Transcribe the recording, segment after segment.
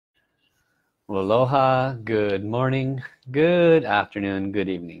Well, aloha, good morning, good afternoon, good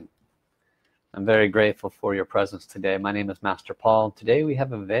evening. I'm very grateful for your presence today. My name is Master Paul. Today we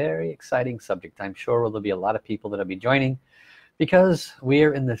have a very exciting subject. I'm sure there'll be a lot of people that'll be joining because we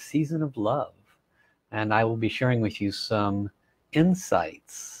are in the season of love, and I will be sharing with you some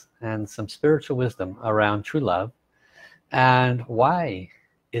insights and some spiritual wisdom around true love and why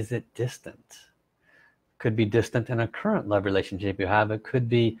is it distant. Could be distant in a current love relationship you have. It could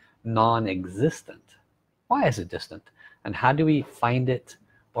be non-existent. Why is it distant? And how do we find it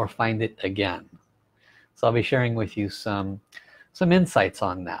or find it again? So I'll be sharing with you some insights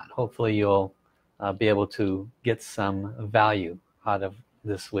on that. Hopefully you'll be able to get some value out of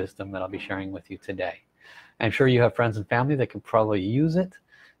this wisdom that I'll be sharing with you today. I'm sure you have friends and family that can probably use it,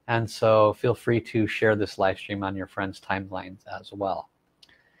 and so feel free to share this live stream on your friends' timelines as well.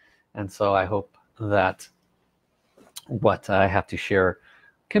 And so I hope that what I have to share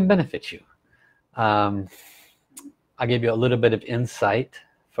can benefit you. I'll give you a little bit of insight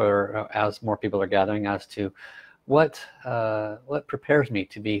for as more people are gathering as to what prepares me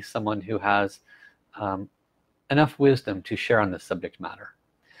to be someone who has enough wisdom to share on this subject matter.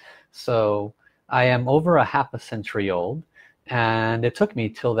 So I am over a half a century old, and it took me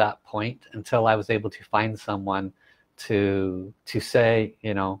till that point until I was able to find someone to say,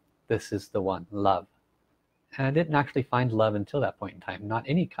 you know, this is the one, love. And I didn't actually find love until that point in time, not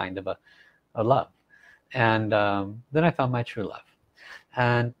any kind of a love. And then I found my true love,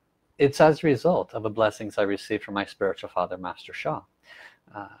 and it's as a result of the blessings I received from my spiritual father, Master Sha.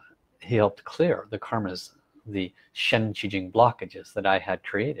 He helped clear the karmas, the Shen Qi Jing blockages that I had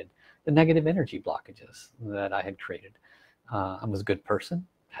created, the negative energy blockages that I had created. I was a good person,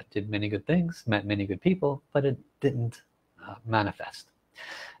 did many good things, met many good people, but it didn't manifest.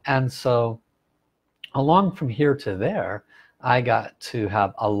 And so along from here to there, I got to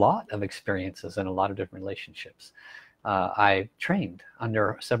have a lot of experiences in a lot of different relationships. I trained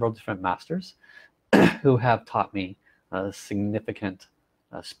under several different masters who have taught me significant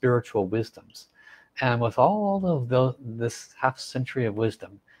spiritual wisdoms. And with all of this half century of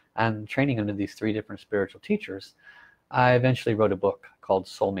wisdom and training under these three different spiritual teachers, I eventually wrote a book called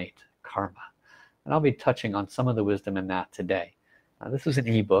Soulmate Karma. And I'll be touching on some of the wisdom in that today. This is an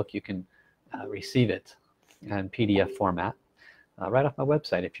ebook. You can receive it in PDF format right off my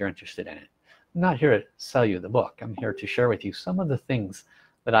website if you're interested in it. I'm not here to sell you the book. I'm here to share with you some of the things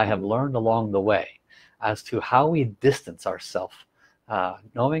that I have learned along the way as to how we distance ourselves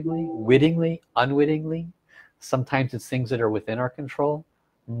knowingly, wittingly, unwittingly. Sometimes it's things that are within our control.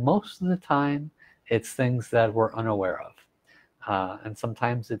 Most of the time it's things that we're unaware of, and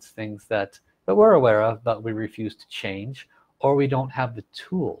sometimes it's things that we're aware of but we refuse to change, or we don't have the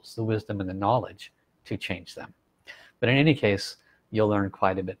tools, the wisdom and the knowledge to change them. But in any case, you'll learn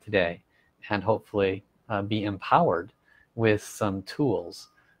quite a bit today, and hopefully be empowered with some tools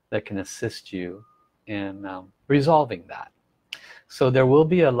that can assist you in resolving that. So there will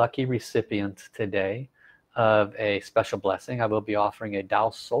be a lucky recipient today of a special blessing. I will be offering a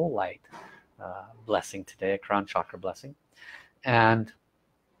Tao Soul Light blessing today, a crown chakra blessing, and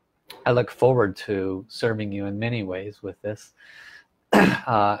I look forward to serving you in many ways with this.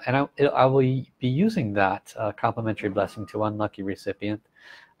 And I will be using that complimentary blessing to one lucky recipient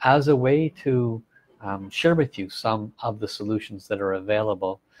as a way to share with you some of the solutions that are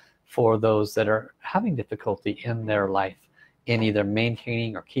available for those that are having difficulty in their life in either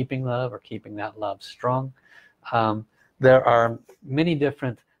maintaining or keeping love, or keeping that love strong. There are many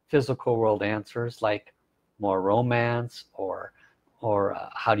different physical world answers, like more romance, or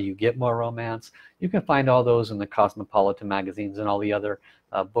how do you get more romance. You can find all those in the Cosmopolitan magazines and all the other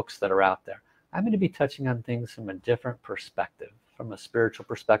books that are out there. I'm going to be touching on things from a different perspective, from a spiritual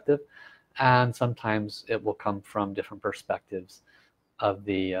perspective, and sometimes it will come from different perspectives of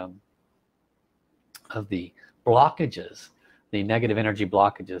the blockages, the negative energy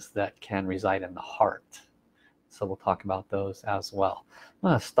blockages that can reside in the heart. So we'll talk about those as well. I'm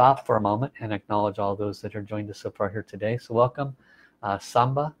going to stop for a moment and acknowledge all those that are joined us so far here today. So welcome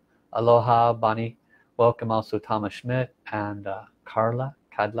Samba, aloha Bonnie, welcome also Thomas Schmidt and Carla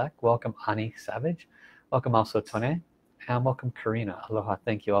Kadlek, welcome Ani Savage, welcome also Tone, and welcome Karina, aloha.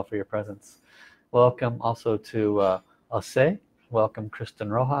 Thank you all for your presence. Welcome also to Ose, welcome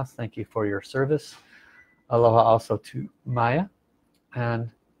Kristen Rojas, thank you for your service. Aloha also to Maya, and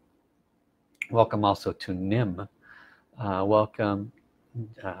welcome also to Nim. Welcome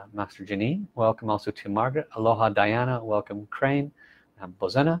Master Janine, welcome also to Margaret, aloha Diana, welcome Crane and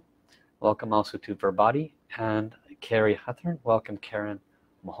Bozena, welcome also to Verbati and Carrie Huthern, welcome Karen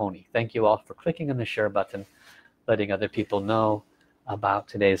Mahoney. Thank you all for clicking on the share button, letting other people know about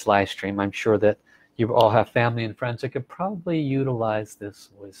today's live stream. I'm sure that you all have family and friends that could probably utilize this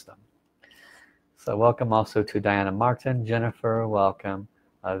wisdom. So welcome also to Diana Martin, Jennifer, welcome.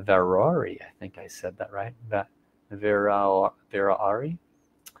 Verori, I think I said that right. Verari.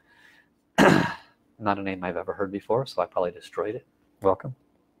 Not a name I've ever heard before, so I probably destroyed it. Welcome.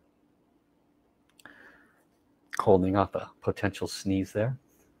 Holding off a potential sneeze there.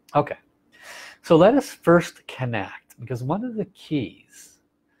 Okay, so let us first connect, because one of the keys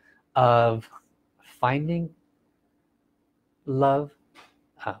of finding love,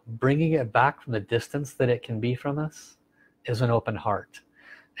 bringing it back from the distance that it can be from us, is an open heart.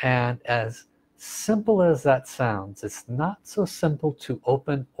 And as simple as that sounds, it's not so simple to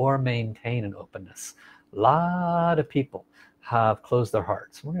open or maintain an openness. A lot of people have closed their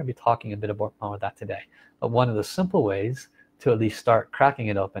hearts. We're going to be talking a bit more about that today. But one of the simple ways to at least start cracking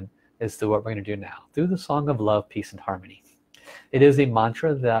it open is through what we're going to do now, through the song of love, peace, and harmony. It is a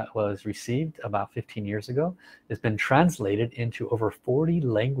mantra that was received about 15 years ago. It's been translated into over 40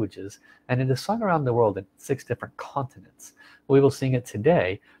 languages, and it is sung around the world in 6 different continents. We will sing it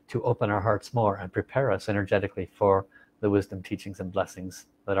today to open our hearts more and prepare us energetically for the wisdom, teachings, and blessings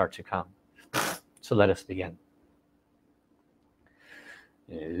that are to come. So let us begin.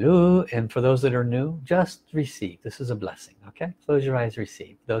 And for those that are new, just receive. This is a blessing, okay? Close your eyes,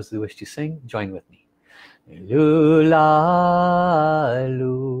 receive. Those who wish to sing, join with me. Lula,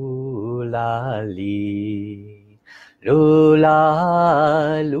 lula, li.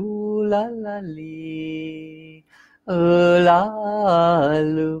 Lula, lula, la, li. Lula,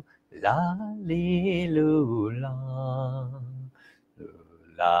 lula, li, lula.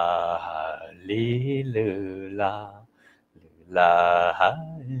 Lula, li, lula. La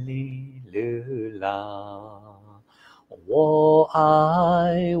li lu la， 我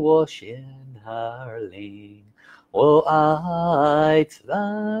爱我心儿灵，我爱自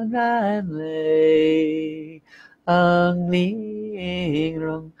然美，令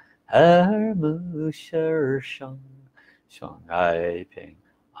人耳目世生，相爱平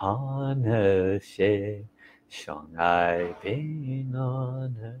安和谐，相爱平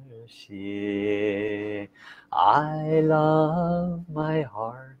安和谐。I love my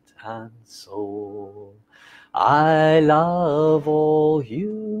heart and soul. I love all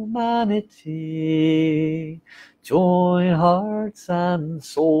humanity. Join hearts and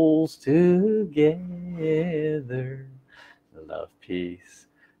souls together. Love, peace,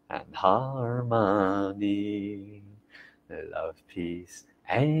 and harmony. Love, peace,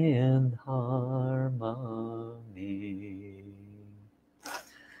 and harmony.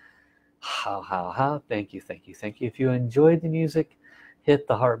 How, thank you. If you enjoyed the music, hit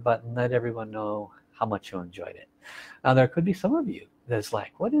the heart button, let everyone know how much you enjoyed it. Now there could be some of you that's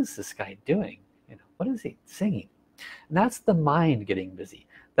like, what is this guy doing? What is he singing? And that's the mind getting busy.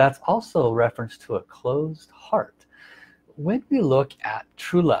 That's also a reference to a closed heart. When we look at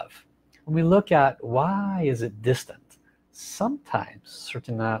true love, when we look at why is it distant, sometimes,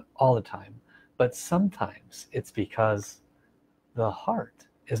 certainly not all the time, but sometimes it's because the heart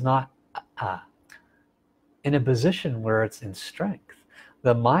is not in a position where it's in strength.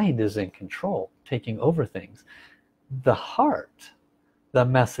 The mind is in control, taking over things. The heart, the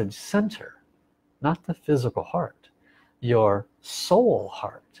message center, not the physical heart, your soul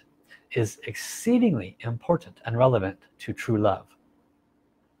heart, is exceedingly important and relevant to true love.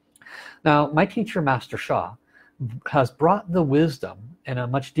 Now my teacher Master Sha has brought the wisdom in a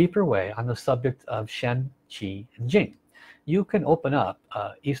much deeper way on the subject of Shen, Qi, and Jing. You can open up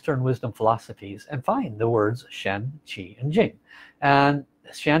Eastern wisdom philosophies and find the words Shen, Qi, and Jing. And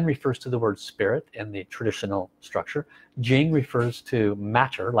Shen refers to the word spirit in the traditional structure. Jing refers to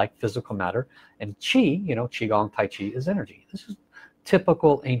matter, like physical matter. And Qi, Qigong, Tai Chi, is energy. This is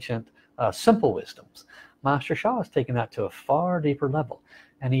typical ancient simple wisdoms. Master Sha has taken that to a far deeper level.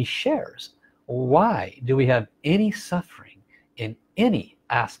 And he shares, why do we have any suffering in any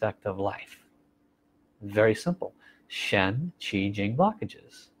aspect of life? Very simple. Shen, Qi, Jing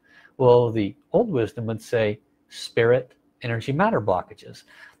blockages. Well, the old wisdom would say spirit, energy, matter blockages.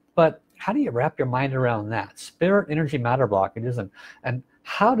 But how do you wrap your mind around that? Spirit, energy, matter blockages, and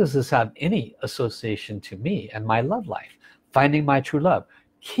how does this have any association to me and my love life? Finding my true love,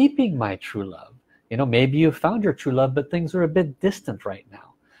 keeping my true love. Maybe you found your true love, but things are a bit distant right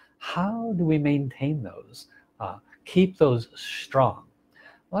now. How do we maintain those? Keep those strong?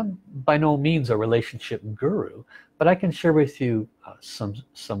 Well, I'm by no means a relationship guru, but I can share with you some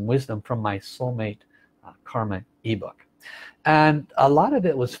wisdom from my soulmate karma ebook. And a lot of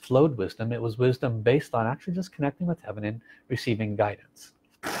it was flowed wisdom. It was wisdom based on actually just connecting with heaven and receiving guidance.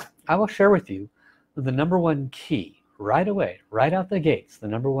 I will share with you the #1 key right away, right out the gates, the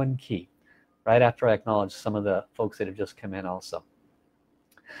number one key, right after I acknowledge some of the folks that have just come in also.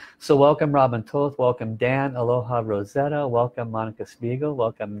 So welcome Robin Toth, welcome Dan, aloha Rosetta, welcome Monica Spiegel,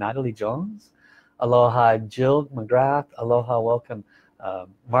 welcome Natalie Jones, aloha Jill McGrath, aloha, welcome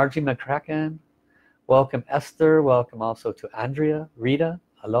Margie McCracken, welcome Esther, welcome also to Andrea, Rita,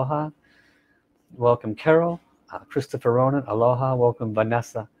 aloha, welcome Carol, Christopher Ronan, aloha, welcome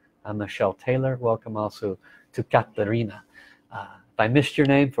Vanessa, Michelle Taylor, welcome also to Katarina. If I missed your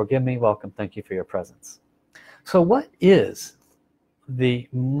name, forgive me, welcome, thank you for your presence. So what is the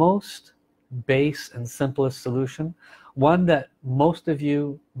most base and simplest solution? One that most of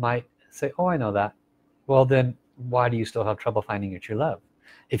you might say, oh, I know that. Well, then why do you still have trouble finding your true love?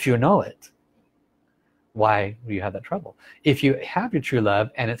 If you know it, why do you have that trouble? If you have your true love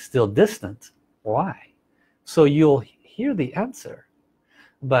and it's still distant, why? So you'll hear the answer,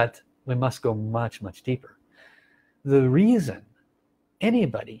 but we must go much, much deeper. The reason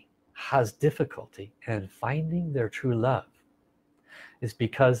anybody has difficulty in finding their true love is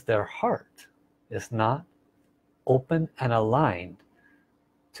because their heart is not open and aligned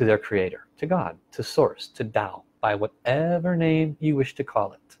to their creator, to God, to source, to Tao, by whatever name you wish to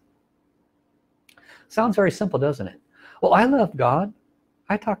call it. Sounds very simple, doesn't it? Well, I love God.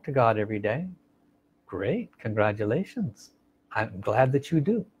 I talk to God every day. Great, congratulations. I'm glad that you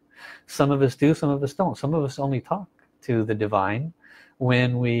do. Some of us do, some of us don't. Some of us only talk to the divine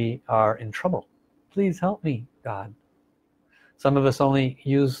when we are in trouble. Please help me, God. Some of us only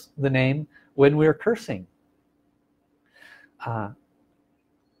use the name when we're cursing.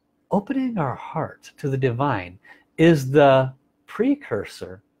 Opening our heart to the divine is the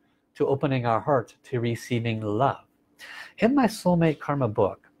precursor to opening our heart to receiving love. In my soulmate karma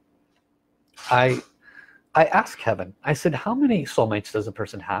book, I asked Kevin, I said, how many soulmates does a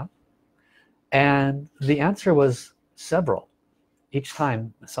person have? And the answer was several. Each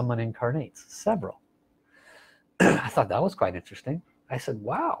time someone incarnates, several. I thought that was quite interesting. I said,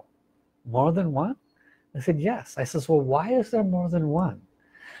 wow, more than one? I said, yes. I says, well, why is there more than one?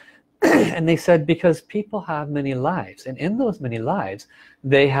 And they said, because people have many lives, and in those many lives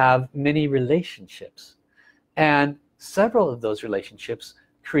they have many relationships, and several of those relationships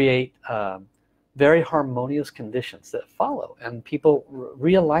create very harmonious conditions that follow, and people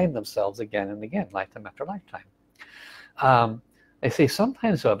realign themselves again and again, lifetime after lifetime. I say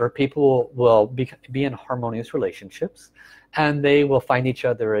sometimes, however, people will be in harmonious relationships and they will find each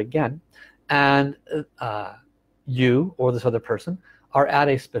other again, and you or this other person are at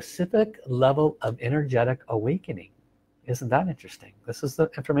a specific level of energetic awakening. Isn't that interesting? This is the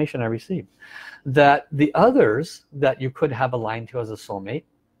information I received, that the others that you could have aligned to as a soulmate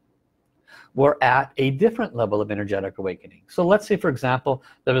were at a different level of energetic awakening. So let's say, for example,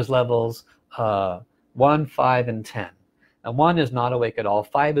 there was levels 1, 5, and 10. And 1 is not awake at all,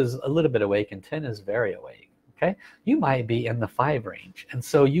 5 is a little bit awake, and 10 is very awake. Okay, you might be in the 5 range, and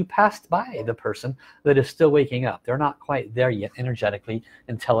so you passed by the person that is still waking up. They're not quite there yet, energetically,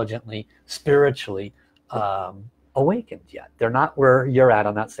 intelligently, spiritually awakened yet. They're not where you're at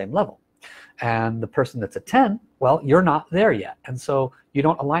on that same level. And the person that's a 10, well, you're not there yet, and so you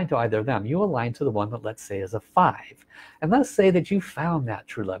don't align to either of them. You align to the one that, let's say, is a 5. And let's say that you found that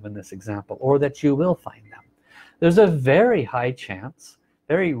true love in this example, or that you will find them. There's a very high chance,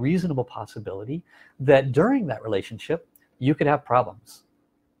 very reasonable possibility, that during that relationship you could have problems.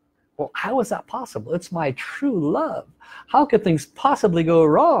 Well, how is that possible? It's my true love. How could things possibly go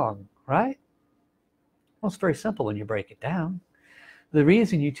wrong, right? Well, it's very simple when you break it down. The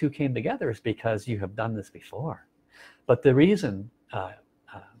reason you two came together is because you have done this before. But the reason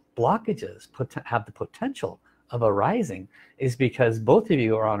blockages have the potential of arising is because both of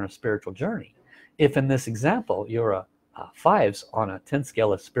you are on a spiritual journey. If in this example you're a 5s on a 10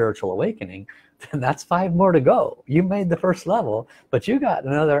 scale of spiritual awakening, then that's 5 more to go. You made the first level, but you got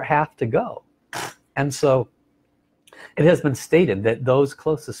another half to go. And so it has been stated that those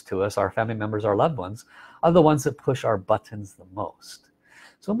closest to us, our family members, our loved ones, are the ones that push our buttons the most.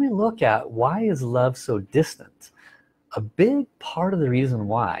 So when we look at why is love so distant, a big part of the reason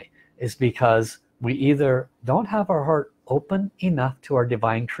why is because we either don't have our heart open enough to our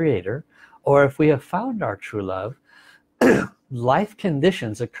divine creator, or if we have found our true love, life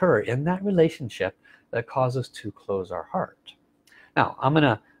conditions occur in that relationship that cause us to close our heart. Now I'm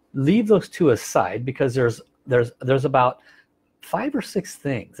gonna leave those two aside because there's about 5 or 6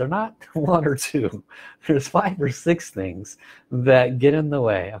 things. They're not 1 or 2. There's 5 or 6 things that get in the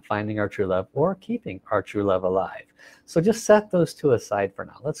way of finding our true love or keeping our true love alive. So just set those two aside for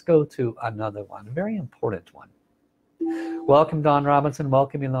now. Let's go to another one, a very important one. Welcome Don Robinson,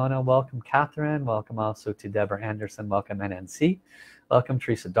 welcome Ilona, welcome Catherine, welcome also to Deborah Anderson, welcome NNC, welcome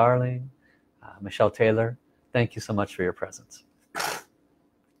Teresa Darling, Michelle Taylor. Thank you so much for your presence.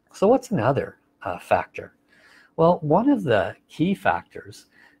 So what's another factor? Well, one of the key factors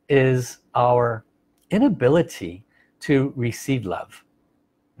is our inability to receive love.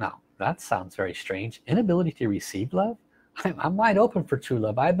 Now that sounds very strange. Inability to receive love? I'm wide open for true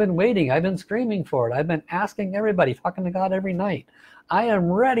love. I've been waiting, I've been screaming for it, I've been asking everybody, talking to God every night. I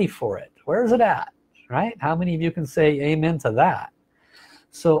am ready for it. Where's it at? Right? How many of you can say amen to that?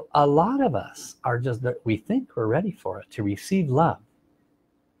 So a lot of us are just that we think we're ready for it, to receive love.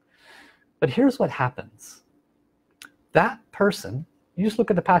 But here's what happens. That person, you just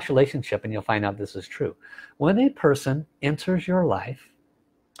look at the past relationship and you'll find out this is true. When a person enters your life,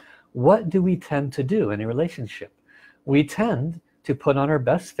 what do we tend to do in a relationship? We tend to put on our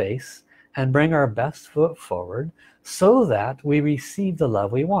best face and bring our best foot forward so that we receive the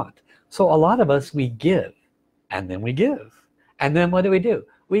love we want. So a lot of us, we give and then we give. And then what do?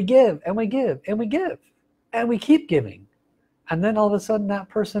 We give and we give and we give. And we keep giving. And then all of a sudden that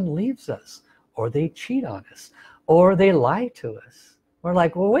person leaves us, or they cheat on us, or they lie to us. We're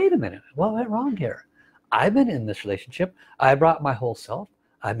like, well, wait a minute, what went wrong here? I've been in this relationship, I brought my whole self,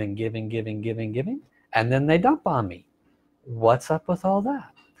 I've been giving, giving, giving, giving, and then they dump on me. What's up with all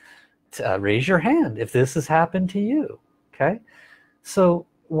that? Raise your hand if this has happened to you. Okay, so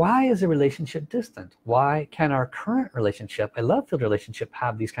why is a relationship distant? Why can our current relationship, a love-filled relationship,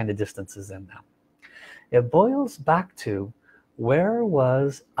 have these kind of distances in them? It boils back to, where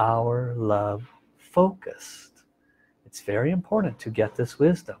was our love focused? It's very important to get this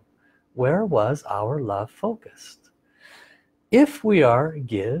wisdom. Where was our love focused? If we are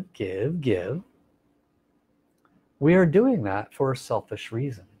give, give, give, we are doing that for a selfish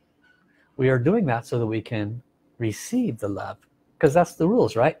reason. We are doing that so that we can receive the love, because that's the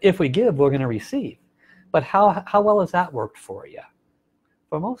rules, right? If we give, we're going to receive. But how well has that worked for you?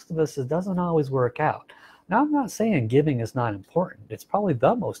 For most of us, it doesn't always work out. Now, I'm not saying giving is not important. It's probably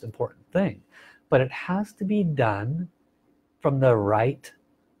the most important thing, but it has to be done from the right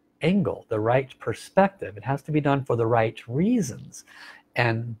angle, the right perspective. It has to be done for the right reasons.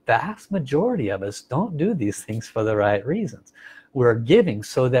 And vast majority of us don't do these things for the right reasons. We're giving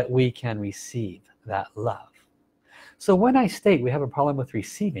so that we can receive that love. So when I state we have a problem with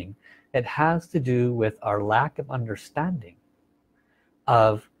receiving, it has to do with our lack of understanding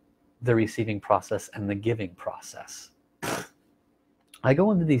of the receiving process and the giving process. I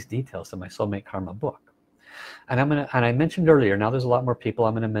go into these details in my Soulmate Karma book. And I mentioned earlier, now there's a lot more people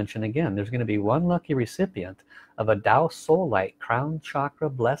I'm going to mention again. There's going to be one lucky recipient of a Tao Soul Light Crown Chakra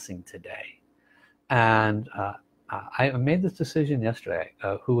blessing today. And I made this decision yesterday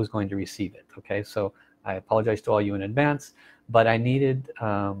who was going to receive it. Okay, so I apologize to all you in advance, but I needed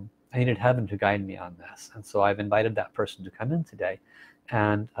heaven to guide me on this. And so I've invited that person to come in today,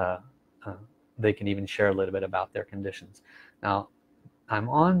 and they can even share a little bit about their conditions. Now, I'm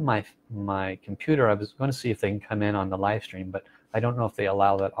on my computer. I was going to see if they can come in on the live stream, but I don't know if they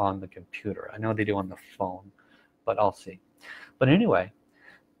allow that on the computer. I know they do on the phone, but I'll see. But anyway,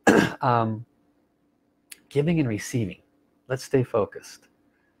 giving and receiving. Let's stay focused.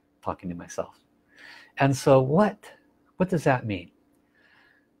 Talking to myself. And so what does that mean?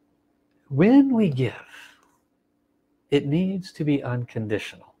 When we give, it needs to be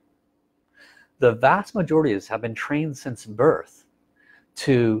unconditional. The vast majority of us have been trained since birth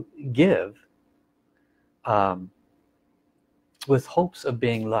to give with hopes of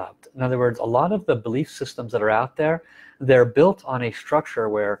being loved. In other words, a lot of the belief systems that are out there, they're built on a structure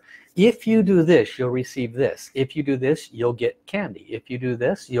where if you do this, you'll receive this. If you do this, you'll get candy. If you do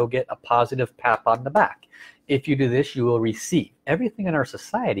this, you'll get a positive pat on the back. If you do this, you will receive. Everything in our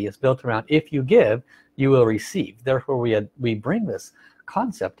society is built around if you give, you will receive. Therefore, we bring this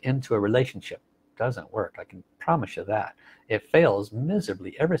concept into a relationship. It doesn't work, I can promise you that. It fails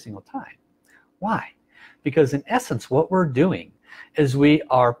miserably every single time. Why? Because in essence, what we're doing is we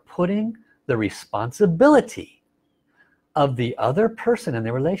are putting the responsibility of the other person in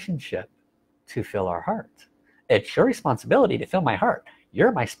the relationship to fill our heart. It's your responsibility to fill my heart.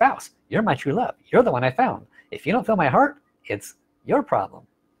 You're my spouse. You're my true love. You're the one I found. If you don't fill my heart, it's your problem.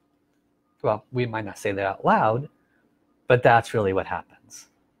 Well, we might not say that out loud, but that's really what happens.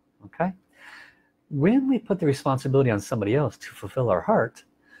 Okay? When we put the responsibility on somebody else to fulfill our heart,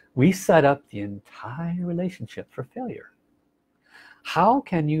 we set up the entire relationship for failure. How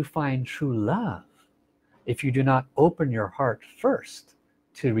can you find true love if you do not open your heart first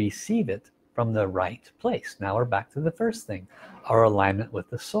to receive it from the right place? Now we're back to the first thing, our alignment with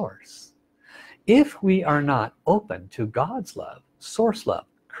the source. If we are not open to God's love, source love,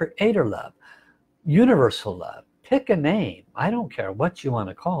 creator love, universal love, pick a name, I don't care what you want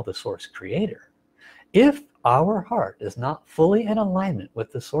to call the source creator. If our heart is not fully in alignment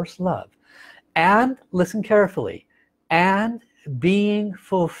with the source love, and listen carefully, and being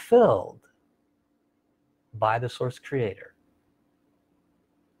fulfilled by the source creator,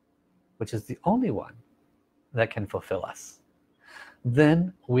 which is the only one that can fulfill us,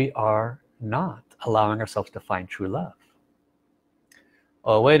 then we are not allowing ourselves to find true love.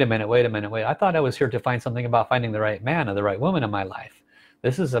 Oh, wait a minute, I thought I was here to find something about finding the right man or the right woman in my life.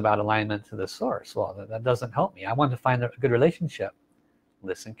 This is about alignment to the source. Well, that doesn't help me. I want to find a good relationship.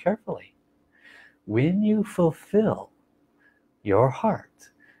 Listen carefully. When you fulfill your heart,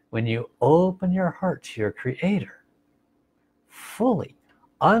 when you open your heart to your creator fully,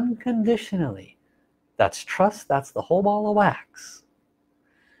 unconditionally, that's trust, that's the whole ball of wax,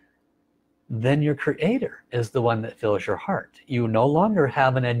 then your creator is the one that fills your heart. You no longer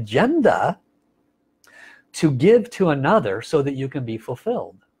have an agenda to give to another so that you can be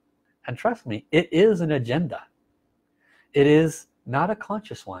fulfilled. And trust me, it is an agenda. It is not a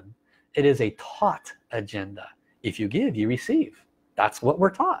conscious one. It is a taught agenda. If you give, you receive. That's what we're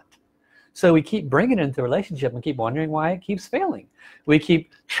taught. So we keep bringing it into a relationship and keep wondering why it keeps failing. We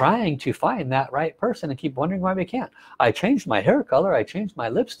keep trying to find that right person and keep wondering why we can't. I changed my hair color, I changed my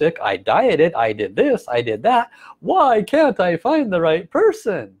lipstick, I dieted, I did this, I did that. Why can't I find the right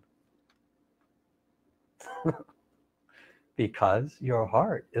person? Because your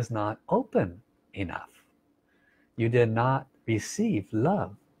heart is not open enough. You did not receive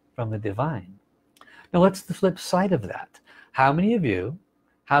love from the divine. Now what's the flip side of that? How many of you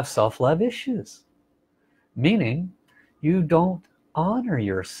have self-love issues? Meaning you don't honor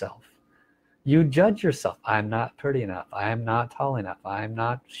yourself. You judge yourself. I'm not pretty enough. I'm not tall enough. I'm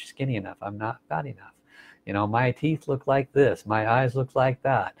not skinny enough. I'm not fat enough. You know, my teeth look like this. My eyes look like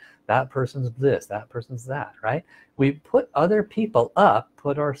that. That person's this. That person's that, right? We put other people up,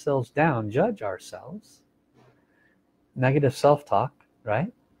 put ourselves down, judge ourselves. Negative self-talk,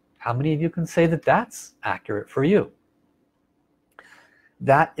 right? How many of you can say that that's accurate for you?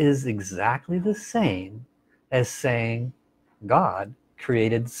 That is exactly the same as saying God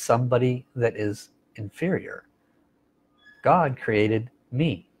created somebody that is inferior. God created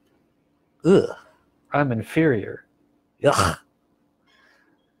me. Ugh, I'm inferior. Ugh.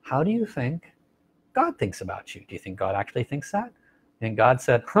 How do you think God thinks about you? Do you think God actually thinks that? And God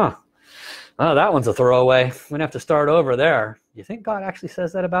said, oh, that one's a throwaway. I'm gonna have to start over there. You think God actually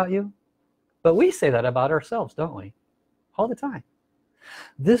says that about you? But we say that about ourselves, don't we? All the time.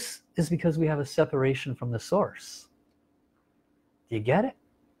 This is because we have a separation from the source. Do you get it?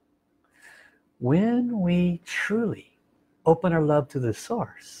 When we truly open our love to the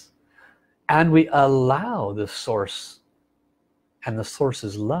source and we allow the source and the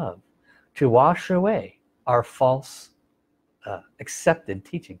source's love to wash away our false accepted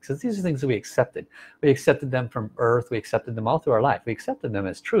teachings, because these are things that we accepted. We accepted them from earth, we accepted them all through our life. We accepted them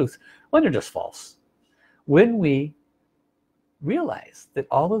as truth when they're just false. When we realize that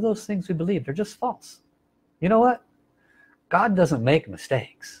all of those things we believe, they're just false. You know what? God doesn't make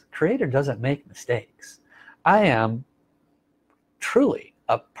mistakes. Creator doesn't make mistakes. I am truly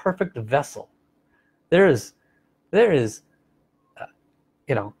a perfect vessel. There is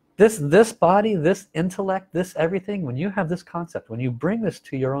you know, this body, this intellect, this everything, when you have this concept, when you bring this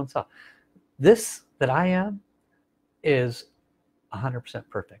to your own self, this that I am is 100%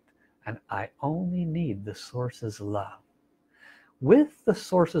 perfect, and I only need the source's love. With the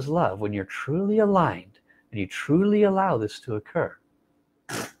source's love, when you're truly aligned and you truly allow this to occur,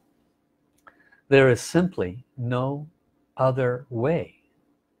 there is simply no other way.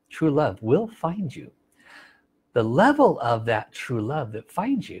 True love will find you. The level of that true love that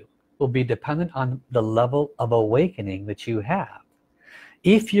finds you will be dependent on the level of awakening that you have.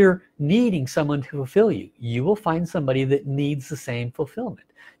 If you're needing someone to fulfill you, you will find somebody that needs the same fulfillment.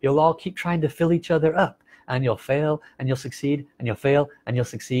 You'll all keep trying to fill each other up, and you'll fail and you'll succeed, and you'll fail and you'll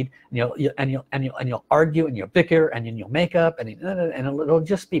succeed, and you'll argue and you'll bicker and you'll make up, and it'll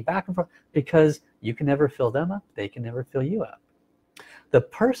just be back and forth, because you can never fill them up, they can never fill you up. The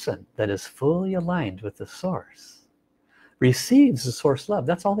person that is fully aligned with the source receives the source love.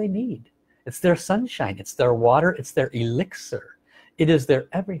 That's all they need. It's their sunshine, it's their water, it's their elixir, it is their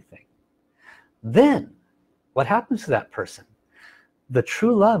everything. Then what happens to that person? The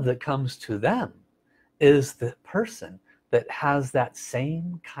true love that comes to them is the person that has that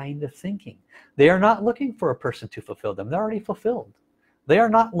same kind of thinking. They are not looking for a person to fulfill them. They're already fulfilled. They are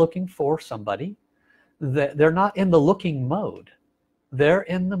not looking for somebody. They're not in the looking mode. They're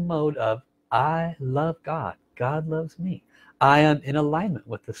in the mode of I love God. God loves me. I am in alignment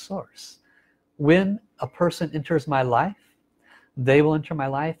with the source. When a person enters my life, they will enter my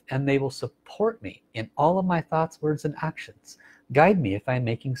life and they will support me in all of my thoughts, words, and actions. Guide me if I'm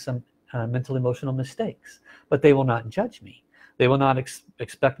making some mental emotional mistakes, but they will not judge me. They will not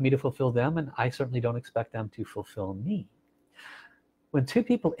expect me to fulfill them, and I certainly don't expect them to fulfill me. When two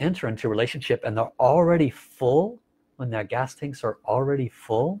people enter into a relationship and they're already full, when their gas tanks are already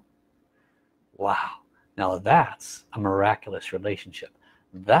full, wow, now that's a miraculous relationship.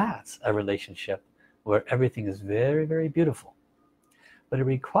 That's a relationship where everything is very, very beautiful. But it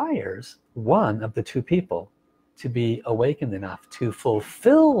requires one of the two people to be awakened enough to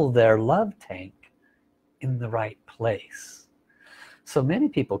fulfill their love tank in the right place. So many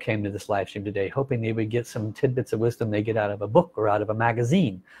people came to this live stream today hoping they would get some tidbits of wisdom they get out of a book or out of a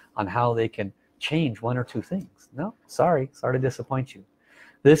magazine on how they can change one or two things. No, sorry to disappoint you.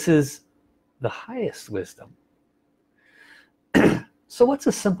 This is the highest wisdom. So what's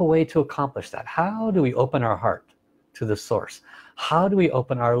a simple way to accomplish that? How do we open our heart to the source? How do we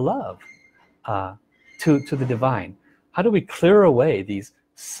open our love to the divine? How do we clear away these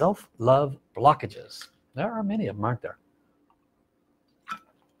self-love blockages? There are many of them, aren't there?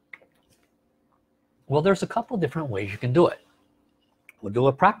 Well, there's a couple different ways you can do it. We'll do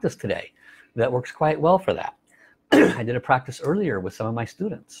a practice today that works quite well for that. I did a practice earlier with some of my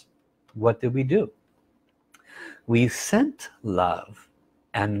students. What did we do? We sent love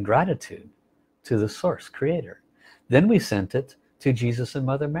and gratitude to the source creator. Then we sent it to Jesus and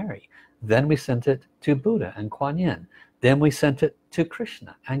Mother Mary. Then we sent it to Buddha and Kuan Yin. Then we sent it to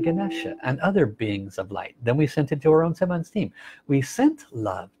Krishna and Ganesha and other beings of light. Then we sent it to our own seventh team. We sent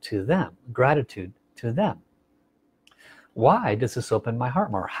love to them, gratitude to them. Why does this open my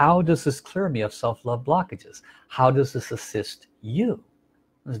heart more? How does this clear me of self-love blockages? How does this assist you?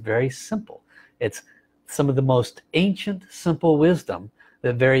 It's very simple. It's some of the most ancient, simple wisdom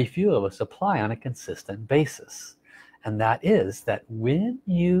that very few of us apply on a consistent basis. And that is that when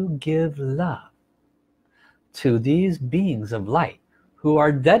you give love to these beings of light who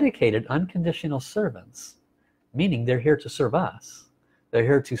are dedicated unconditional servants, meaning they're here to serve us, they're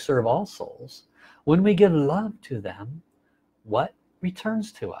here to serve all souls, when we give love to them, what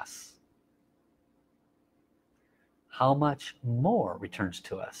returns to us? How much more returns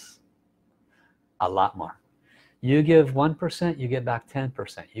to us? A lot more. You give 1%, you get back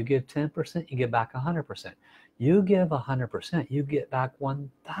 10%. You give 10%, you get back 100%. You give 100%, you get back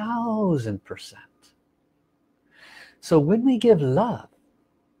 1000%. So when we give love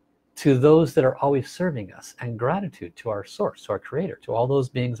to those that are always serving us, and gratitude to our source, to our creator, to all those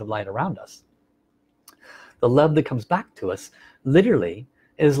beings of light around us, the love that comes back to us literally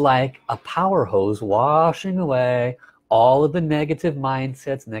is like a power hose washing away all of the negative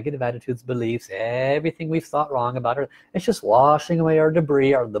mindsets, negative attitudes, beliefs, everything we've thought wrong about her. It's just washing away our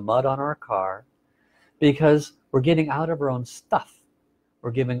debris, or the mud on our car, because we're getting out of our own stuff.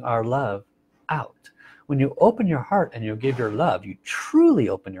 We're giving our love out. When you open your heart and you give your love, you truly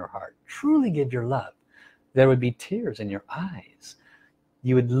open your heart, truly give your love, there would be tears in your eyes.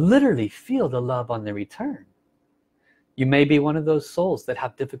 You would literally feel the love on the return. You may be one of those souls that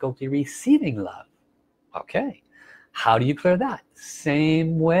have difficulty receiving love. Okay, how do you clear that?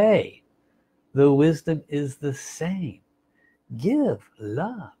 Same way. The wisdom is the same. Give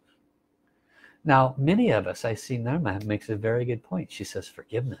love. Now, many of us, I see Norma makes a very good point. She says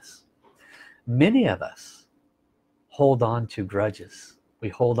forgiveness. Many of us hold on to grudges. We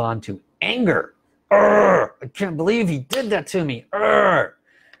hold on to anger. I can't believe he did that to me.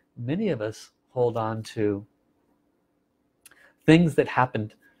 Many of us hold on to things that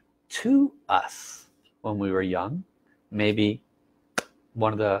happened to us when we were young. Maybe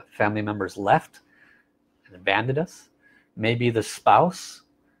one of the family members left and abandoned us. Maybe the spouse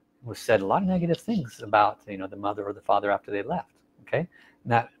was said a lot of negative things about the mother or the father after they left. Okay,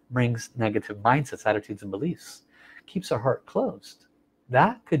 and that brings negative mindsets, attitudes, and beliefs. Keeps our heart closed.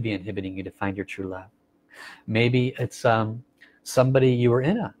 That could be inhibiting you to find your true love. Maybe it's somebody you were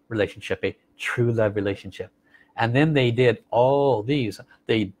in a relationship, a true love relationship, and then they did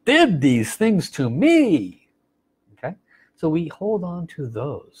these things to me. Okay, so we hold on to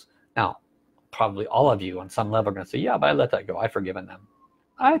those. Now, probably all of you on some level are going to say, yeah, but I let that go, I've forgiven them.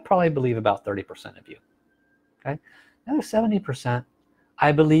 I probably believe about 30% of you. Okay, another 70%,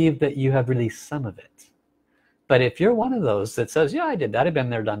 I believe that you have released some of it. But if you're one of those that says, yeah, I did that, I've been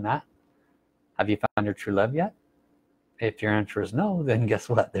there, done that, have you found your true love yet? If your answer is no, then guess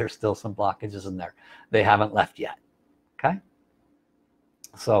what? There's still some blockages in there. They haven't left yet. Okay,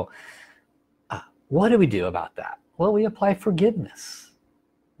 so what do we do about that? Well, we apply forgiveness.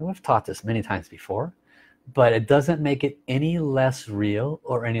 We've taught this many times before, but it doesn't make it any less real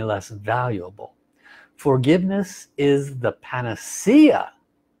or any less valuable. Forgiveness is the panacea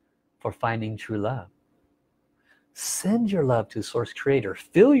for finding true love. Send your love to Source Creator.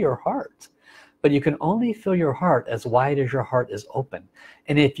 Fill your heart. But you can only fill your heart as wide as your heart is open.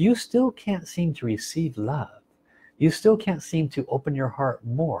 And if you still can't seem to receive love, you still can't seem to open your heart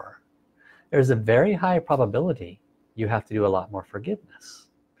more, there's a very high probability you have to do a lot more forgiveness.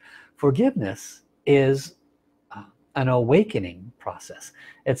 Forgiveness is an awakening process.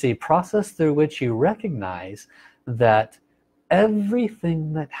 It's a process through which you recognize that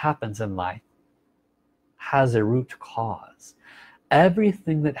everything that happens in life has a root cause.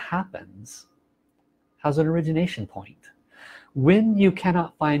 Everything that happens has an origination point. When you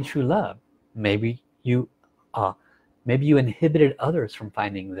cannot find true love, maybe you inhibited others from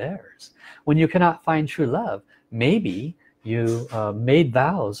finding theirs. When you cannot find true love, maybe you made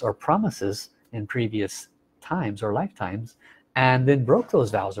vows or promises in previous times or lifetimes and then broke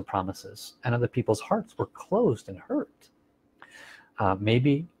those vows or promises, and other people's hearts were closed and hurt.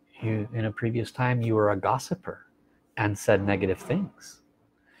 Maybe you, in a previous time, you were a gossiper and said negative things.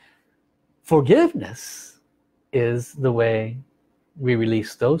 Forgiveness is the way we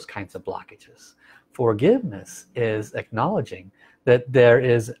release those kinds of blockages. Forgiveness is acknowledging that there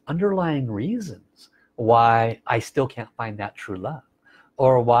is underlying reasons why I still can't find that true love,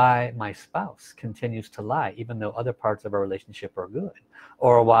 or why my spouse continues to lie even though other parts of our relationship are good,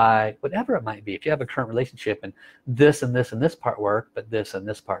 or why, whatever it might be, if you have a current relationship and this and this and this part work, but this and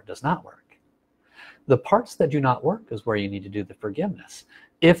this part does not work. The parts that do not work is where you need to do the forgiveness.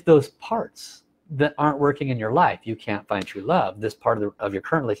 If those parts that aren't working in your life, you can't find true love, this part of your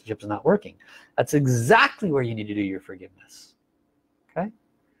current relationship is not working, that's exactly where you need to do your forgiveness. Okay?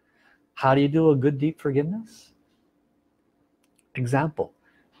 How do you do a good deep forgiveness? Example,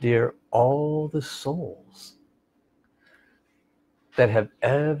 dear, all the souls that have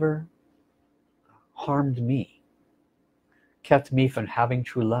ever harmed me, kept me from having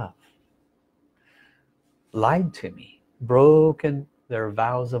true love, lied to me, broken their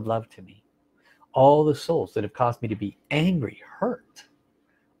vows of love to me, all the souls that have caused me to be angry, hurt,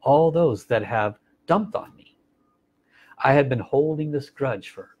 all those that have dumped on me. I have been holding this grudge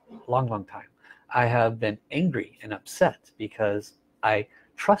for a long time. I have been angry and upset because I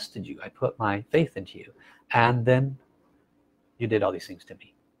trusted you, I put my faith into you, and then you did all these things to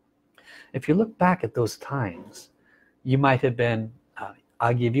me. If you look back at those times, you might have been,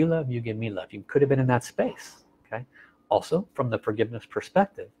 I give you love, you give me love. You could have been in that space. Okay. Also, from the forgiveness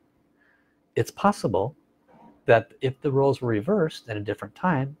perspective, it's possible that if the roles were reversed at a different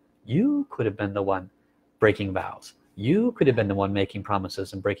time, you could have been the one breaking vows. You could have been the one making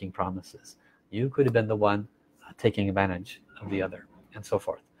promises and breaking promises. You could have been the one taking advantage of the other, and so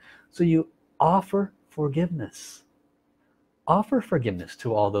forth. So you offer forgiveness. Offer forgiveness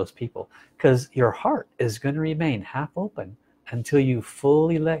to all those people, because your heart is going to remain half open until you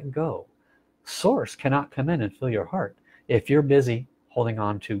fully let go. Source cannot come in and fill your heart if you're busy holding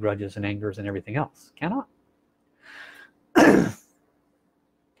on to grudges and angers and everything else. Cannot.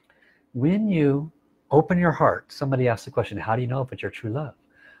 When you open your heart, somebody asked the question, how do you know if it's your true love?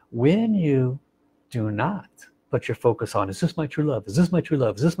 When you do not put your focus on, is this my true love? Is this my true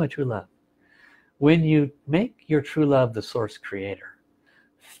love? Is this my true love? When you make your true love the Source Creator,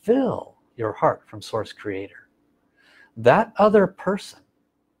 fill your heart from Source Creator, that other person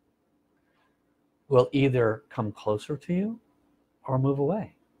will either come closer to you or move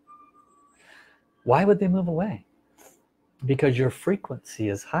away. Why would they move away? Because your frequency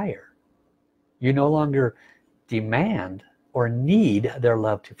is higher. You no longer demand or need their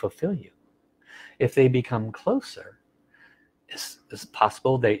love to fulfill you. If they become closer, it's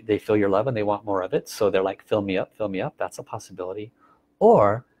possible they feel your love and they want more of it, so they're like, fill me up, that's a possibility.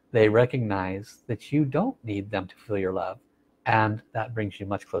 Or they recognize that you don't need them to feel your love, and that brings you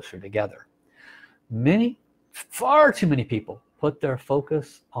much closer together. Far too many people put their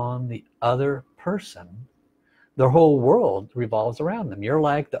focus on the other person. Their whole world revolves around them. You're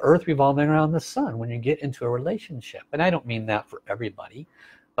like the earth revolving around the sun when you get into a relationship. And I don't mean that for everybody,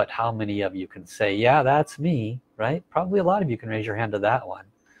 but how many of you can say, yeah, that's me, right? Probably a lot of you can raise your hand to that one,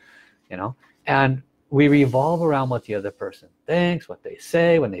 you know. And we revolve around what the other person thinks, what they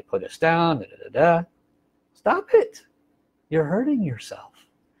say, when they put us down, da, da, da, da. Stop it. You're hurting yourself.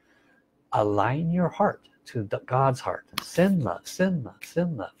 Align your heart to God's heart. Send love, send love,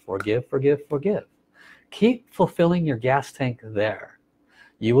 send love. Forgive, forgive, forgive. Keep fulfilling your gas tank there.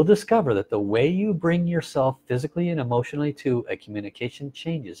 You will discover that the way you bring yourself physically and emotionally to a communication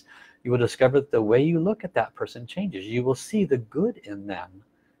changes. You will discover that the way you look at that person changes. You will see the good in them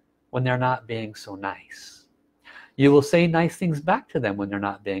when they're not being so nice. You will say nice things back to them when they're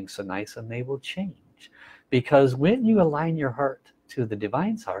not being so nice, and they will change. Because when you align your heart to the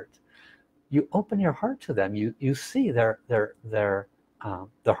divine's heart, you open your heart to them, you see their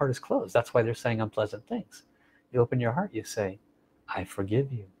heart is closed. That's why they're saying unpleasant things. You open your heart, you say, I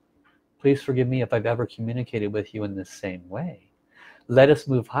forgive you. Please forgive me if I've ever communicated with you in the same way. Let us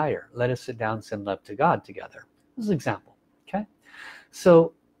move higher. Let us sit down, send love to God together. This is an example, okay?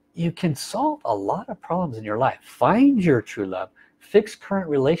 So you can solve a lot of problems in your life. Find your true love. Fix current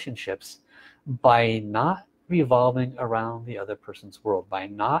relationships by not revolving around the other person's world, by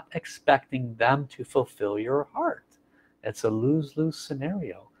not expecting them to fulfill your heart. It's a lose-lose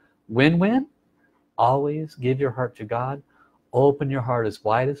scenario. Win-win. Always give your heart to God. Open your heart as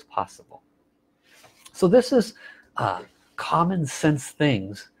wide as possible. So this is common sense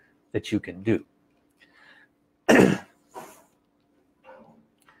things that you can do.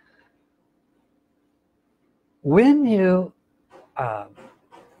 When you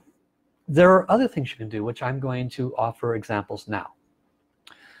there are other things you can do, which I'm going to offer examples now.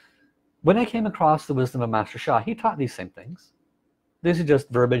 When I came across the wisdom of Master Sha, he taught these same things. This is just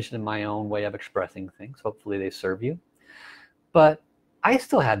verbiage in my own way of expressing things. Hopefully they serve you. But I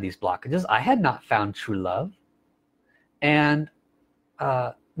still had these blockages. I had not found true love. And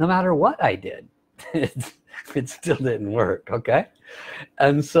no matter what I did, it still didn't work, okay?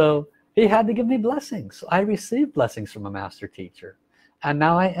 And so he had to give me blessings. I received blessings from a master teacher. And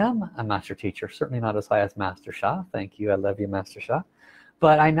now I am a master teacher. Certainly not as high as Master Sha. Thank you. I love you, Master Sha.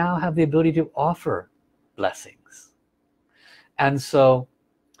 But I now have the ability to offer blessings. And so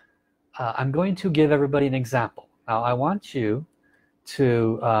I'm going to give everybody an example. Now I want you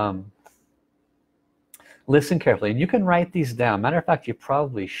to listen carefully. And you can write these down. Matter of fact, you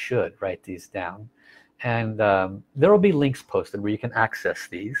probably should write these down. And there will be links posted where you can access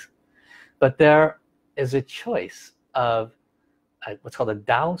these. But there is a choice of what's called a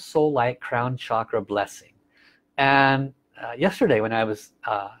Tao Soul Light Crown Chakra Blessing. And yesterday when I was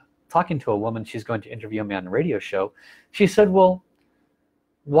talking to a woman, she's going to interview me on a radio show, she said, well,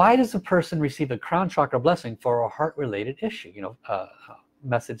 why does a person receive a crown chakra blessing for a heart-related issue? You know,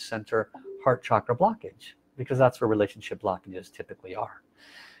 message center heart chakra blockage, because that's where relationship blockages typically are.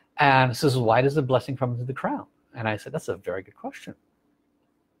 And says, why does the blessing come to the crown? And I said, that's a very good question.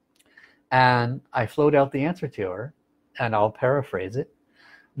 And I flowed out the answer to her, and I'll paraphrase it,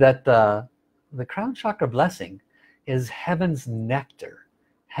 that the crown chakra blessing is heaven's nectar,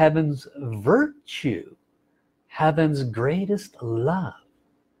 heaven's virtue, heaven's greatest love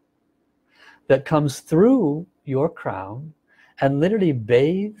that comes through your crown and literally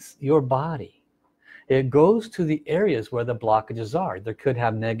bathes your body. It goes to the areas where the blockages are. There could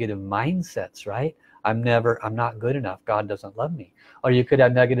have negative mindsets, right? I'm not good enough, God doesn't love me. Or you could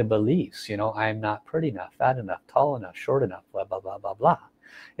have negative beliefs, you know, I'm not pretty enough, fat enough, tall enough, short enough, blah, blah, blah, blah, blah.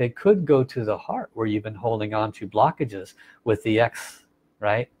 It could go to the heart where you've been holding on to blockages with the X,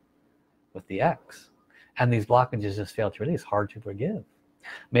 right? With the X. And these blockages just fail to release, hard to forgive.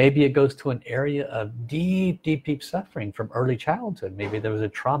 Maybe it goes to an area of deep, deep, deep suffering from early childhood. Maybe there was a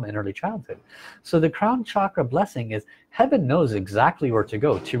trauma in early childhood. So the crown chakra blessing is, heaven knows exactly where to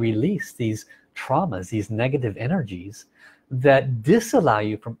go to release these traumas, these negative energies that disallow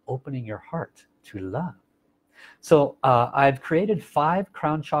you from opening your heart to love. So I've created 5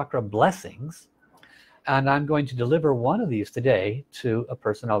 crown chakra blessings, and I'm going to deliver one of these today to a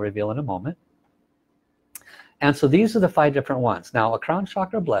person I'll reveal in a moment. And so these are the 5 different ones. Now a crown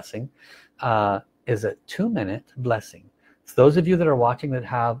chakra blessing is a 2-minute blessing. So those of you that are watching that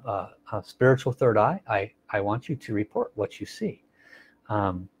have a spiritual third eye, I want you to report what you see.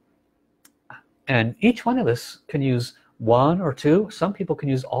 And each one of us can use 1 or 2. Some people can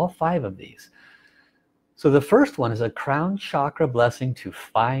use all 5 of these. So the first one is a crown chakra blessing to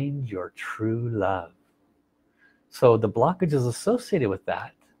find your true love. So the blockages associated with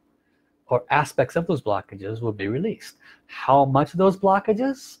that, or aspects of those blockages, will be released. How much of those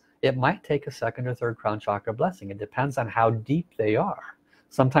blockages? It might take a 2nd or 3rd crown chakra blessing. It depends on how deep they are.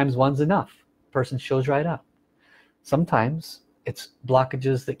 Sometimes one's enough. Person shows right up. Sometimes it's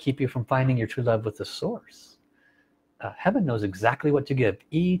blockages that keep you from finding your true love with the source. Heaven knows exactly what to give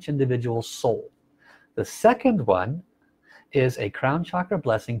each individual soul. The second one is a crown chakra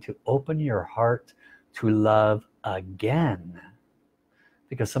blessing to open your heart to love again.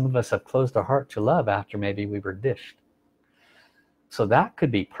 Because some of us have closed our heart to love after maybe we were dished. So that could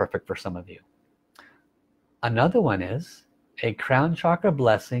be perfect for some of you. Another one is a crown chakra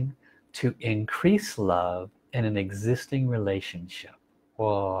blessing to increase love in an existing relationship.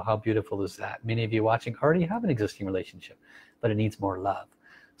 Whoa, how beautiful is that? Many of you watching already have an existing relationship, but it needs more love.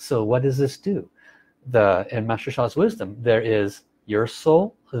 So what does this do? In Master Sha's wisdom, there is your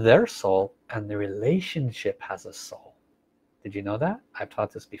soul, their soul, and the relationship has a soul. Did you know that? I've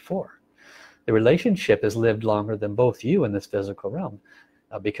taught this before. The relationship has lived longer than both you in this physical realm,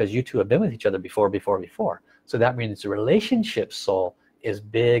 because you two have been with each other before. So that means the relationship soul is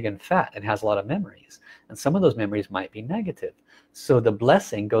big and fat and has a lot of memories, and some of those memories might be negative. So the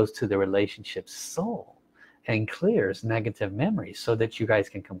blessing goes to the relationship soul and clears negative memories so that you guys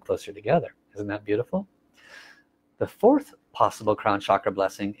can come closer together. Isn't that beautiful? The fourth possible crown chakra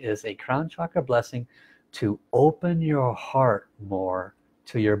blessing is a crown chakra blessing to open your heart more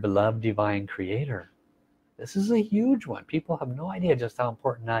to your beloved divine creator. This is a huge one. People have no idea just how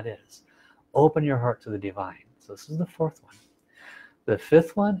important that is. Open your heart to the divine. So this is the fourth one. The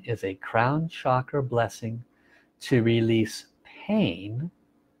fifth one is a crown chakra blessing to release pain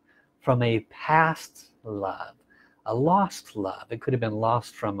from a past love, a lost love. It could have been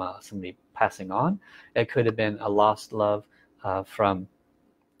lost from somebody passing on. It could have been a lost love from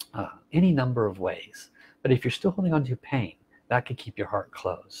any number of ways. But if you're still holding on to pain, that could keep your heart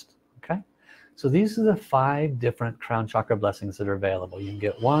closed. Okay, so these are the 5 different crown chakra blessings that are available. You can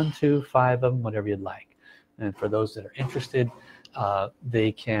get 1, 2, 5 of them, whatever you'd like. And for those that are interested,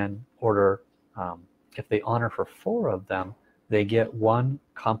 they can order, if they honor for 4 of them, they get 1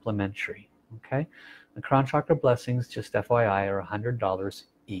 complimentary. Okay, the crown chakra blessings, just FYI, are $100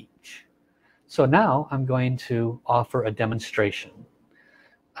 each. So now I'm going to offer a demonstration.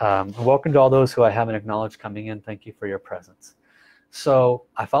 Welcome to all those who I haven't acknowledged coming in. Thank you for your presence. So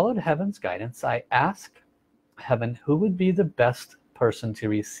I followed heaven's guidance. I asked heaven who would be the best person to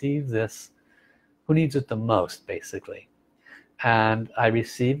receive this, who needs it the most, basically. And I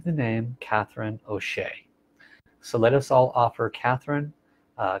received the name Catherine O'Shea. So let us all offer Catherine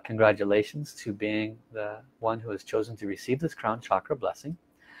congratulations to being the one who has chosen to receive this crown chakra blessing.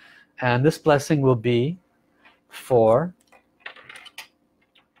 And this blessing will be for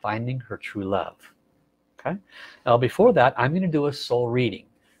finding her true love. Okay, now before that, I'm going to do a soul reading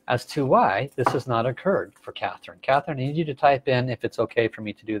as to why this has not occurred for Catherine. Catherine, I need you to type in, if it's okay for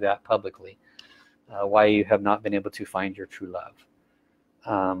me to do that publicly, why you have not been able to find your true love.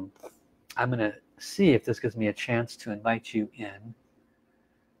 I'm going to see if this gives me a chance to invite you in.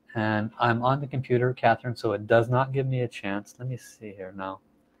 And I'm on the computer, Catherine, so it does not give me a chance. Let me see here now.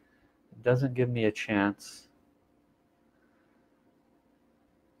 It doesn't give me a chance.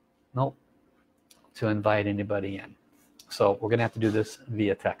 Nope. To invite anybody in. So we're gonna have to do this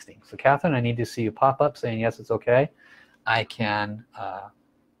via texting. So Catherine, I need to see you pop up saying yes, it's okay. I can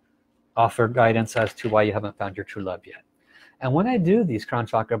offer guidance as to why you haven't found your true love yet. And when I do these crown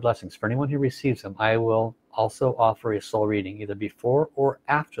chakra blessings, for anyone who receives them, I will also offer a soul reading either before or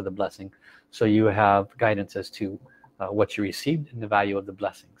after the blessing, so you have guidance as to what you received and the value of the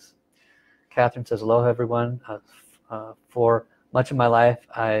blessings. Catherine says, hello everyone. For much of my life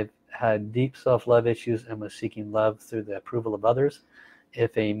I've had deep self-love issues and was seeking love through the approval of others.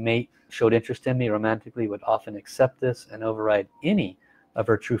 If a mate showed interest in me romantically, would often accept this and override any of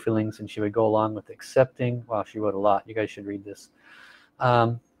her true feelings, and she would go along with accepting. Wow, she wrote a lot. You guys should read this.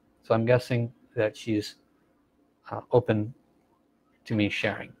 So I'm guessing that she's open to me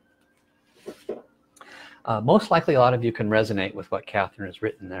sharing. Most likely a lot of you can resonate with what Catherine has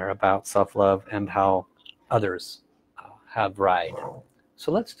written there about self-love and how others have ride.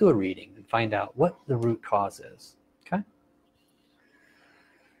 So let's do a reading and find out what the root cause is. Okay.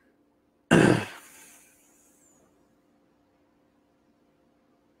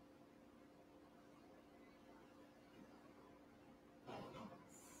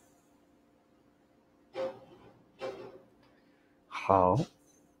 How?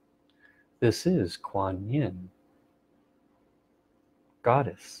 This is Kuan Yin,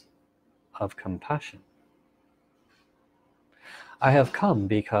 goddess of compassion. I have come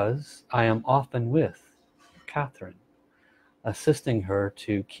because I am often with Catherine, assisting her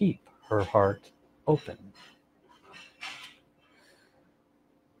to keep her heart open.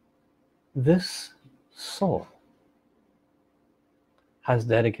 This soul has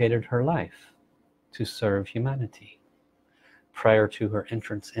dedicated her life to serve humanity prior to her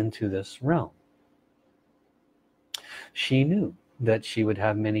entrance into this realm. She knew that she would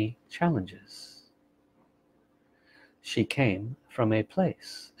have many challenges. She came from a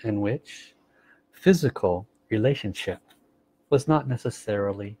place in which physical relationship was not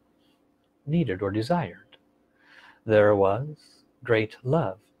necessarily needed or desired. There was great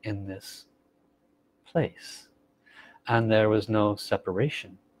love in this place, and there was no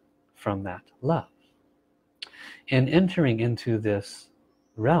separation from that love. In entering into this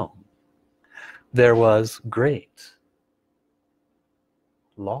realm, there was great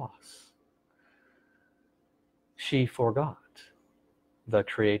loss. She forgot the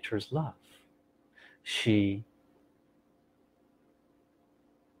Creator's love. She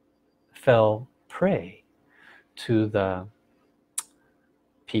fell prey to the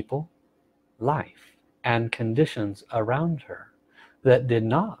people, life, and conditions around her that did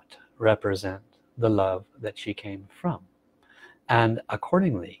not represent the love that she came from, and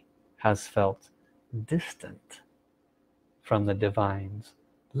accordingly has felt distant from the divine's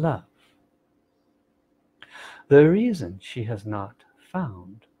love. The reason she has not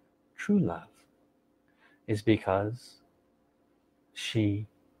found true love is because she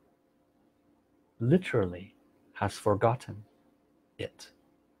literally has forgotten it.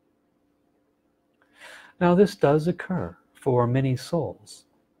 Now this does occur for many souls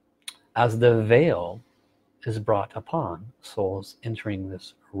as the veil is brought upon souls entering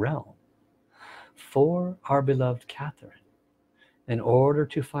this realm. For our beloved Catherine, in order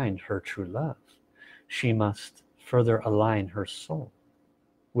to find her true love, she must further align her soul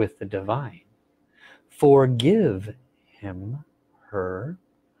with the divine, forgive him, her,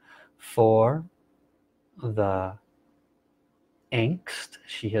 for the angst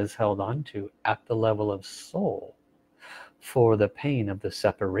she has held on to at the level of soul, for the pain of the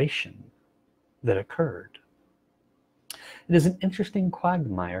separation that occurred. It is an interesting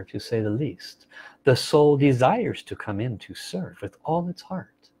quagmire, to say the least. The soul desires to come in to serve with all its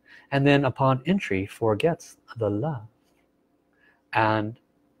heart, and then upon entry forgets the love and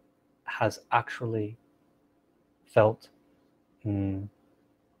has actually felt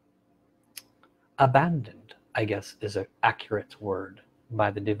abandoned, I guess is an accurate word,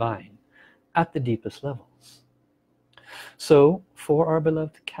 by the divine at the deepest levels. So for our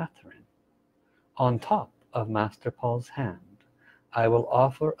beloved Catherine, on top of Master Paul's hand, I will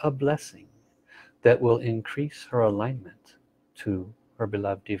offer a blessing that will increase her alignment to her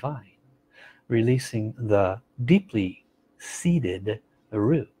beloved divine, releasing the deeply seated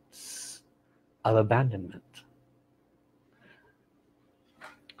roots of abandonment.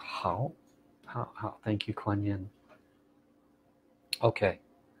 How? Thank you, Kuan Yin. Okay.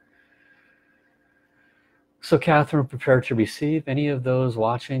 So Catherine, prepare to receive. Any of those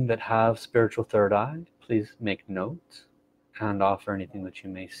watching that have spiritual third eye, please make note and offer anything that you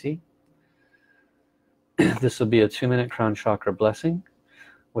may see. This will be a 2-minute crown chakra blessing,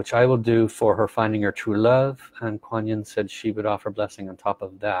 which I will do for her finding her true love, and Kuan Yin said she would offer blessing on top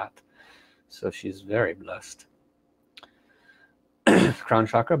of that, so she's very blessed. Crown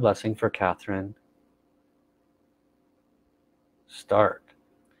chakra blessing for Catherine. Start.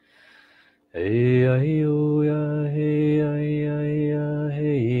 Hey ay oh ya, hey ay ay ya,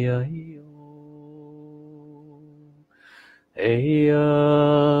 hey ay oh, hey ay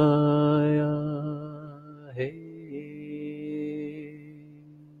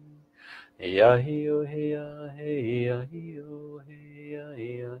ya, hey ya hey oh hey ya, hey ay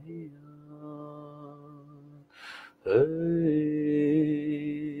oh, hey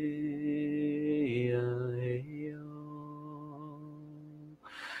ay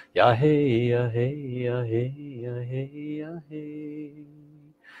ya, hey ya hey ya hey ya hey ya hey ya hey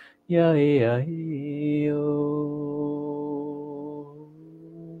ya ya hey yo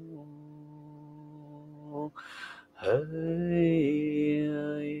hey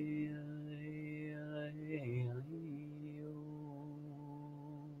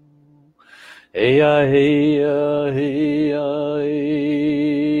ya hey ya hey ya hey ya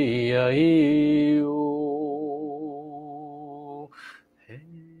hey ya hey yo ya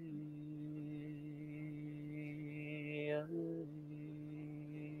hey yo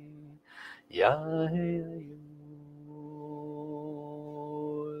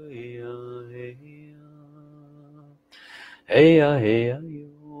hey ya hey ya yo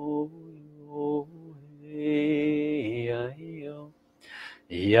hey ya yo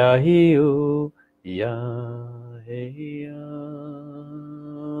ya yo ya hey ya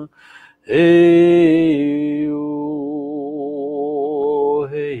hey yo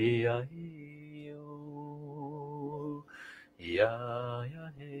hey ya yo ya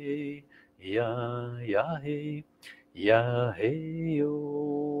ya hey ya ya hey ya hey yo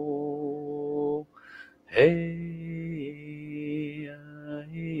hey ya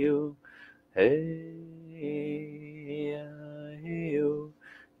yo hey ya yo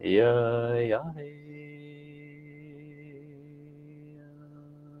ya ya hey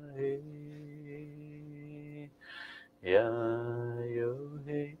ya yo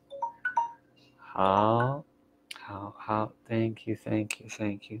hey. How thank you, thank you,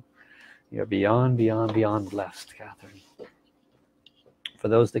 thank you. You're beyond blessed, Catherine. For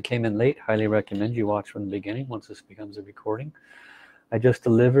those that came in late, highly recommend you watch from the beginning once this becomes a recording. I just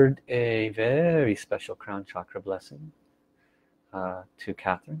delivered a very special crown chakra blessing to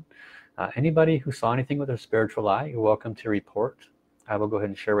Catherine. Anybody who saw anything with their spiritual eye, you're welcome to report. I will go ahead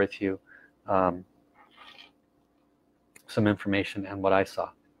and share with you some information and what I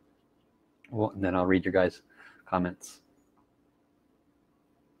saw. Well, and then I'll read your guys' comments.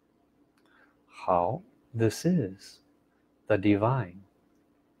 How this is the divine.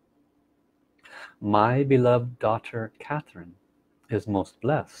 My beloved daughter Catherine is most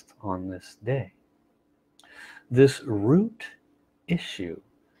blessed on this day. This root issue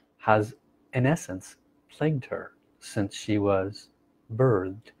has in essence plagued her since she was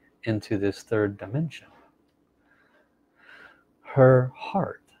birthed into this third dimension. Her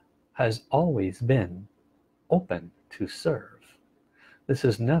heart has always been open to serve. This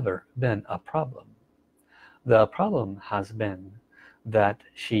has never been a problem. The problem has been that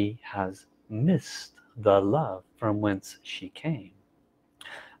she has missed the love from whence she came,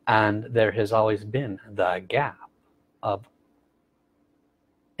 and there has always been the gap of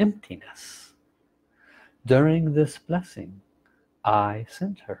emptiness. During this blessing, I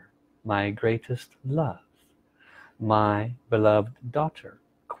sent her my greatest love. My beloved daughter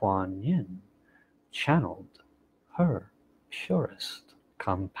Kuan Yin channeled her purest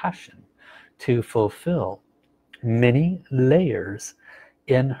compassion to fulfill many layers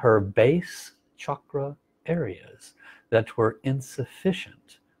in her base chakra areas that were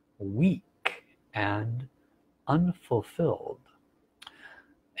insufficient, weak, and unfulfilled.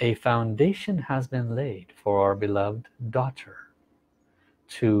 A foundation has been laid for our beloved daughter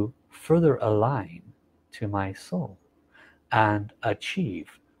to further align to my soul and achieve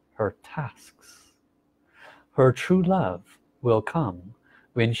her tasks. Her true love will come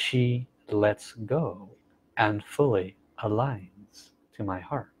when she lets go and fully aligns to my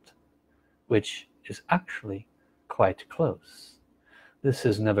heart, which is actually quite close. This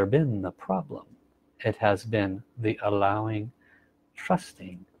has never been the problem. It has been the allowing,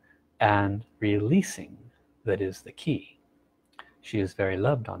 trusting, and releasing that is the key. She is very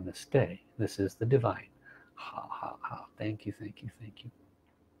loved on this day. This is the divine. Ha ha ha. Thank you, thank you, thank you.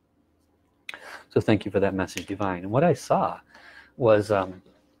 So thank you for that message, divine. And what I saw was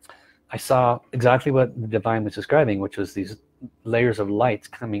I saw exactly what the divine was describing, which was these layers of lights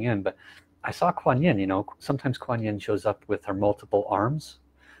coming in. But I saw Kuan Yin, you know, sometimes Kuan Yin shows up with her multiple arms,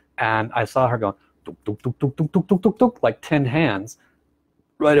 and I saw her going tuk, tuk, tuk, tuk, tuk, tuk, tuk, tuk, tuk, like 10 hands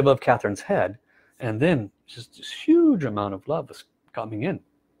right above Catherine's head, and then just this huge amount of love was coming in,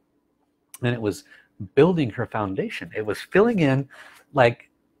 and it was building her foundation. It was filling in like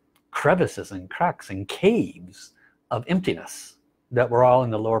crevices and cracks and caves of emptiness that were all in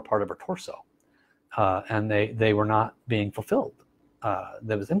the lower part of her torso, and they were not being fulfilled.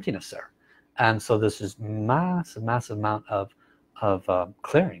 There was emptiness there, and so this is massive amount of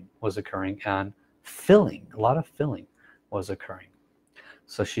clearing was occurring, and filling, a lot of filling was occurring.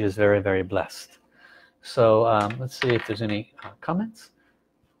 So she is very, very blessed. So let's see if there's any comments.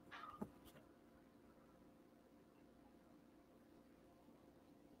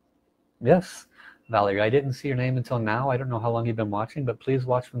 Yes, Valerie, I didn't see your name until now. I don't know how long you've been watching, but please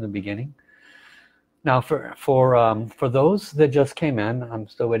watch from the beginning. Now for those that just came in, I'm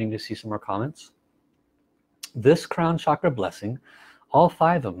still waiting to see some more comments. This crown chakra blessing, all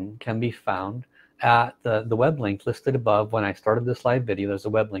 5 of them can be found at the web link listed above. When I started this live video, there's a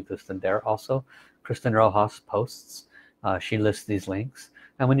web link listed there. Also, Kristen Rojas posts, she lists these links,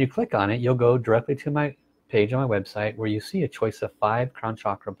 and when you click on it, you'll go directly to my page on my website where you see a choice of 5 crown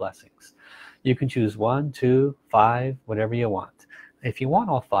chakra blessings. You can choose 1, 2, 5, whatever you want. If you want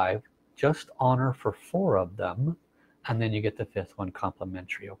all 5, just honor for 4 of them, and then you get the 5th one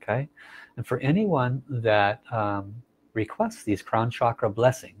complimentary. Okay? And for anyone that requests these crown chakra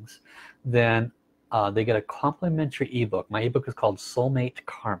blessings, then they get a complimentary ebook. My ebook is called Soulmate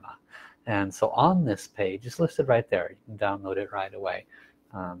Karma, and so on this page, it's listed right there. You can download it right away.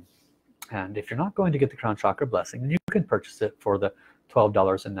 And if you're not going to get the crown chakra blessing, then you can purchase it for the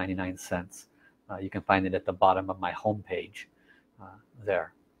 $12.99. You can find it at the bottom of my home page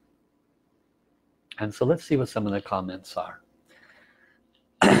there. And so let's see what some of the comments are.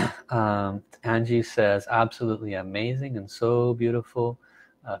 Angie says, absolutely amazing and so beautiful,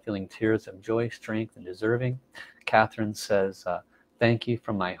 feeling tears of joy, strength, and deserving. Catherine says, thank you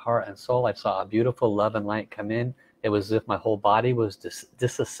from my heart and soul. I saw a beautiful love and light come in. It was as if my whole body was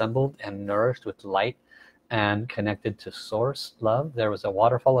disassembled and nourished with light and connected to source love. There was a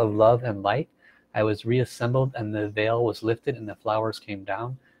waterfall of love and light. I was reassembled, and the veil was lifted and the flowers came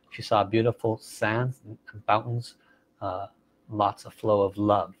down. She saw beautiful sands and fountains, lots of flow of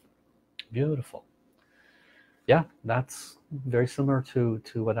love. Beautiful. yeah, that's very similar to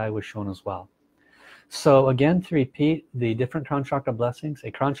what I was shown as well. So again, to repeat the different crown chakra blessings: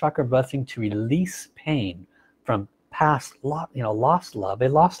 a crown chakra blessing to release pain from past lost love, a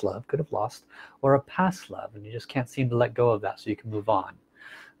lost love, could have lost, or a past love, and you just can't seem to let go of that so you can move on.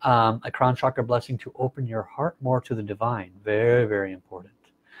 A crown chakra blessing to open your heart more to the divine, very, very important.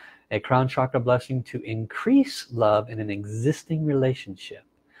 A crown chakra blessing to increase love in an existing relationship.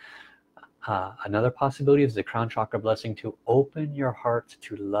 Another possibility is the crown chakra blessing to open your heart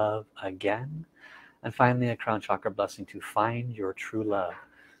to love again. And finally, a crown chakra blessing to find your true love.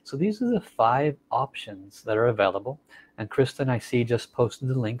 So these are the 5 options that are available, and Kristen, I see, just posted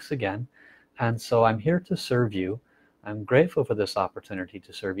the links again. And so I'm here to serve you. I'm grateful for this opportunity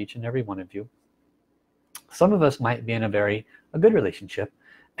to serve each and every one of you. Some of us might be in a good relationship,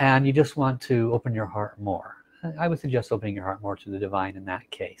 and you just want to open your heart more. I would suggest opening your heart more to the divine in that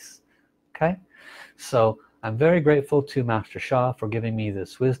case. Okay, so I'm very grateful to Master Sha for giving me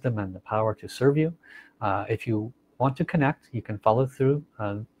this wisdom and the power to serve you. If you want to connect, you can follow through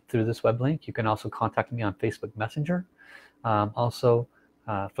this web link. You can also contact me on Facebook Messenger. Also,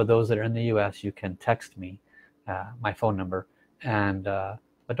 for those that are in the US, you can text me my phone number, and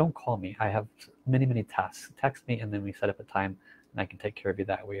but don't call me. I have many tasks. Text me, and then we set up a time, and I can take care of you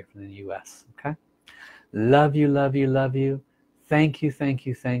that way from the US. Okay, love you, love you, love you. Thank you, thank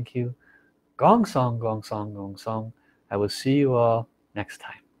you, thank you. Gong song, gong song, gong song. I will see you all next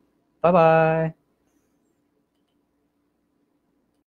time. Bye bye.